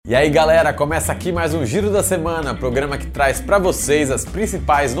E aí galera, começa aqui mais um Giro da Semana, programa que traz pra vocês as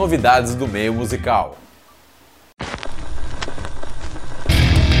principais novidades do meio musical.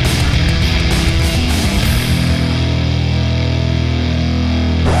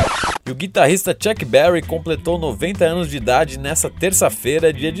 E o guitarrista Chuck Berry completou 90 anos de idade nessa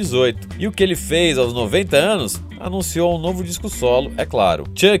terça-feira, dia 18. E o que ele fez aos 90 anos? Anunciou um novo disco solo, é claro.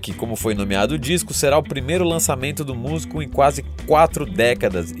 Chuck, como foi nomeado o disco, será o primeiro lançamento do músico em quase 4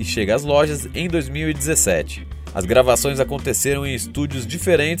 décadas e chega às lojas em 2017. As gravações aconteceram em estúdios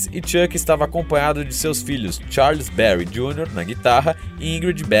diferentes e Chuck estava acompanhado de seus filhos Charles Berry Jr. na guitarra e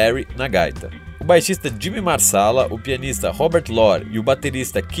Ingrid Berry na gaita. O baixista Jimmy Marsala, o pianista Robert Lore e o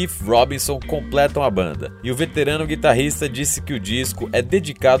baterista Keith Robinson completam a banda. E o veterano guitarrista disse que o disco é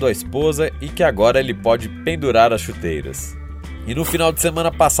dedicado à esposa e que agora ele pode pendurar as chuteiras. E no final de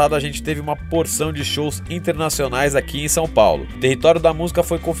semana passado a gente teve uma porção de shows internacionais aqui em São Paulo. O Território da Música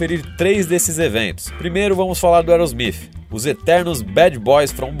foi conferir 3 desses eventos. Primeiro vamos falar do Aerosmith. Os eternos Bad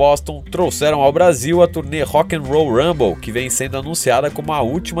Boys from Boston trouxeram ao Brasil a turnê Rock and Roll Rumble, que vem sendo anunciada como a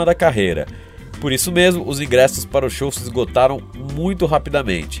última da carreira. Por isso mesmo, os ingressos para o show se esgotaram muito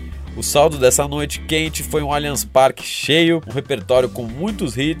rapidamente. O saldo dessa noite quente foi um Allianz Parque cheio, um repertório com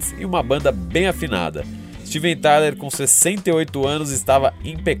muitos hits e uma banda bem afinada. Steven Tyler, com 68 anos, estava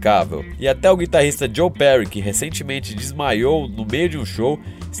impecável. E até o guitarrista Joe Perry, que recentemente desmaiou no meio de um show,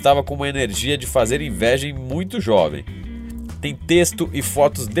 estava com uma energia de fazer inveja em muito jovem. Tem texto e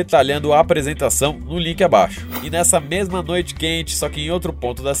fotos detalhando a apresentação no link abaixo. E nessa mesma noite quente, só que em outro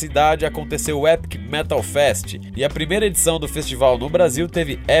ponto da cidade, aconteceu o Epic Metal Fest. E a primeira edição do festival no Brasil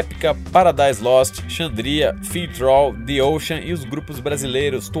teve Épica, Paradise Lost, Xandria, Filtrol, The Ocean e os grupos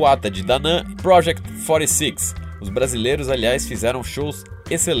brasileiros Tuata de Danann e Project 46. Os brasileiros, aliás, fizeram shows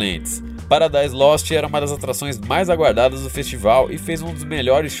excelentes. Paradise Lost era uma das atrações mais aguardadas do festival e fez um dos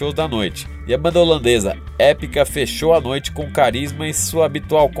melhores shows da noite. E a banda holandesa Épica fechou a noite com carisma e sua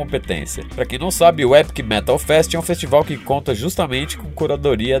habitual competência. Para quem não sabe, o Epic Metal Fest é um festival que conta justamente com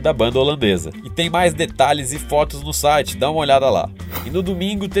curadoria da banda holandesa. E tem mais detalhes e fotos no site, dá uma olhada lá. E no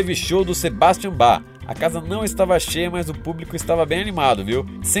domingo teve show do Sebastian Bach. A casa não estava cheia, mas o público estava bem animado, viu?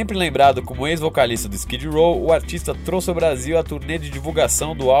 Sempre lembrado como ex-vocalista do Skid Row, o artista trouxe ao Brasil a turnê de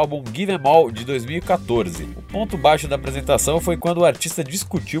divulgação do álbum Give 'Em All de 2014. O ponto baixo da apresentação foi quando o artista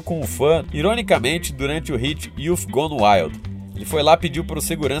discutiu com um fã, ironicamente, durante o hit You've Gone Wild. Ele foi lá e pediu para os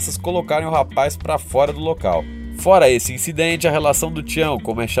seguranças colocarem o rapaz para fora do local. Fora esse incidente, a relação do Tião,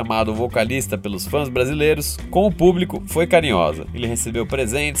 como é chamado o vocalista pelos fãs brasileiros, com o público foi carinhosa. Ele recebeu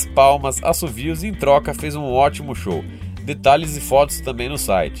presentes, palmas, assovios e em troca fez um ótimo show. Detalhes e fotos também no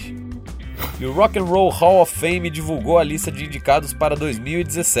site. E o Rock and Roll Hall of Fame divulgou a lista de indicados para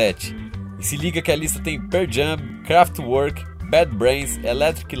 2017. E se liga que a lista tem Pearl Jam, Kraftwerk, Bad Brains,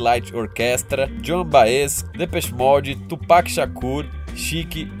 Electric Light Orchestra, Joan Baez, Depeche Mode, Tupac Shakur,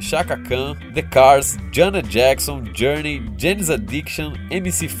 Chic, Chaka Khan, The Cars, Janet Jackson, Journey, Janis Addiction,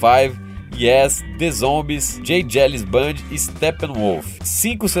 MC5, Yes, The Zombies, J Jelly's Band e Steppenwolf.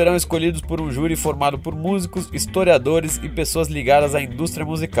 5 serão escolhidos por um júri formado por músicos, historiadores e pessoas ligadas à indústria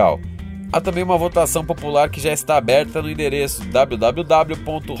musical. Há também uma votação popular que já está aberta no endereço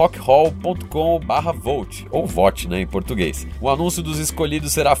www.rockhall.com/vote, ou vote, em português. O anúncio dos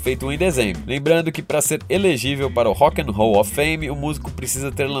escolhidos será feito em dezembro. Lembrando que para ser elegível para o Rock and Roll of Fame, o músico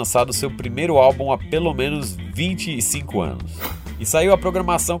precisa ter lançado seu primeiro álbum há pelo menos 25 anos. E saiu a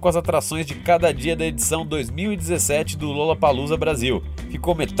programação com as atrações de cada dia da edição 2017 do Lollapalooza Brasil.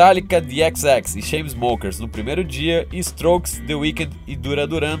 Ficou Metallica, The XX e Chainsmokers no primeiro dia e Strokes, The Weeknd e Duran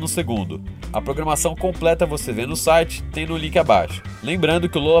Duran no segundo. A programação completa você vê no site, tem no link abaixo. Lembrando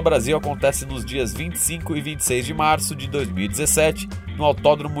que o Lolla Brasil acontece nos dias 25 e 26 de março de 2017 no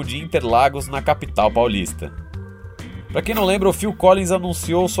Autódromo de Interlagos, na capital paulista. Para quem não lembra, o Phil Collins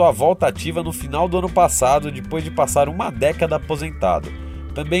anunciou sua volta ativa no final do ano passado, depois de passar uma década aposentado.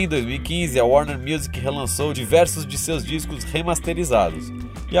 Também em 2015, a Warner Music relançou diversos de seus discos remasterizados.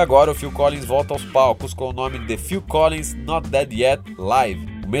 E agora o Phil Collins volta aos palcos com o nome The Phil Collins Not Dead Yet Live,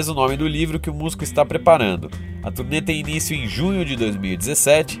 o mesmo nome do livro que o músico está preparando. A turnê tem início em junho de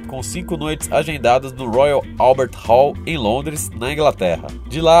 2017, com 5 noites agendadas no Royal Albert Hall, em Londres, na Inglaterra.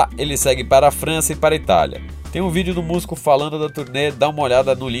 De lá, ele segue para a França e para a Itália. Tem um vídeo do músico falando da turnê, dá uma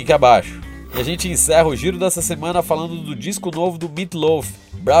olhada no link abaixo. E a gente encerra o giro dessa semana falando do disco novo do Meat Loaf.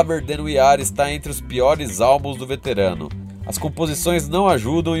 Braver Than We Are está entre os piores álbuns do veterano. As composições não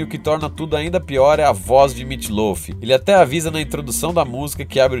ajudam e o que torna tudo ainda pior é a voz de Meat Loaf. Ele até avisa na introdução da música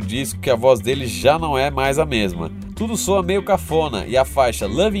que abre o disco que a voz dele já não é mais a mesma. Tudo soa meio cafona e a faixa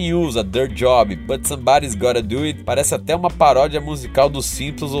Loving You's a Dirt Job, But Somebody's Gotta Do It parece até uma paródia musical dos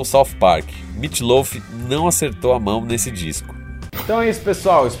Simpsons ou South Park. Meat Loaf não acertou a mão nesse disco. Então é isso,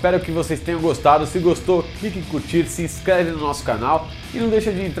 pessoal, espero que vocês tenham gostado. Se gostou, clique em curtir, se inscreve no nosso canal e não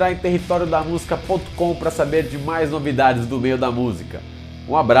deixa de entrar em territoriodamusica.com para saber de mais novidades do meio da música.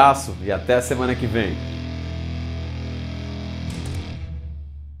 Um abraço e até a semana que vem.